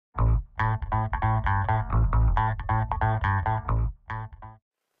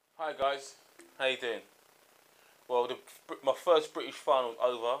Hi guys, how you doing? Well, my first British final was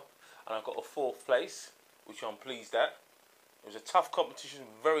over and I got a 4th place, which I'm pleased at. It was a tough competition,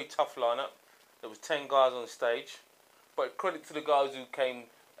 very tough lineup. There was 10 guys on stage, but credit to the guys who came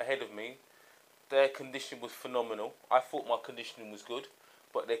ahead of me. Their conditioning was phenomenal. I thought my conditioning was good,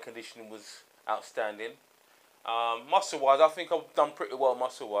 but their conditioning was outstanding. Muscle-wise, I think I've done pretty well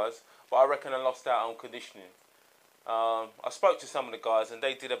muscle-wise, but I reckon I lost out on conditioning. I spoke to some of the guys and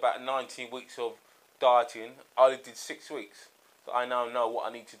they did about 19 weeks of dieting. I only did 6 weeks. So I now know what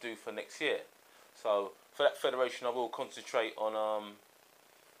I need to do for next year. So for that federation I will concentrate on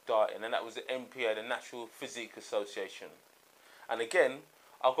dieting, and that was the NPA, the Natural Physique Association. And again,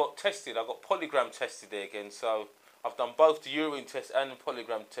 I got tested, I got polygram tested there again, so I've done both the urine test and the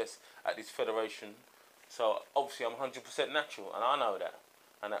polygram test at this federation. So obviously I'm 100% natural, and I know that,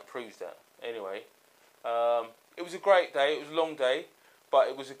 and that proves that. Anyway, it was a great day. It was a long day, but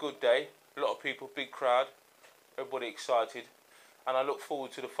it was a good day. A lot of people, big crowd, everybody excited, and I look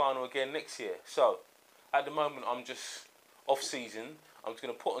forward to the final again next year. So at the moment I'm just off season. I'm just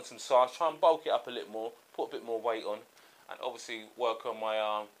going to put on some size, try and bulk it up a little more, put a bit more weight on, and obviously work on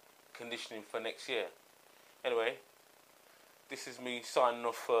my conditioning for next year. Anyway, this is me signing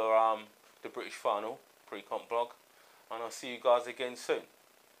off for the British final pre-comp blog, and I'll see you guys again soon.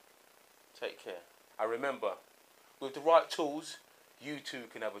 Take care. And remember, with the right tools, you too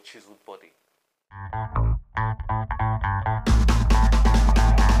can have a chiseled body.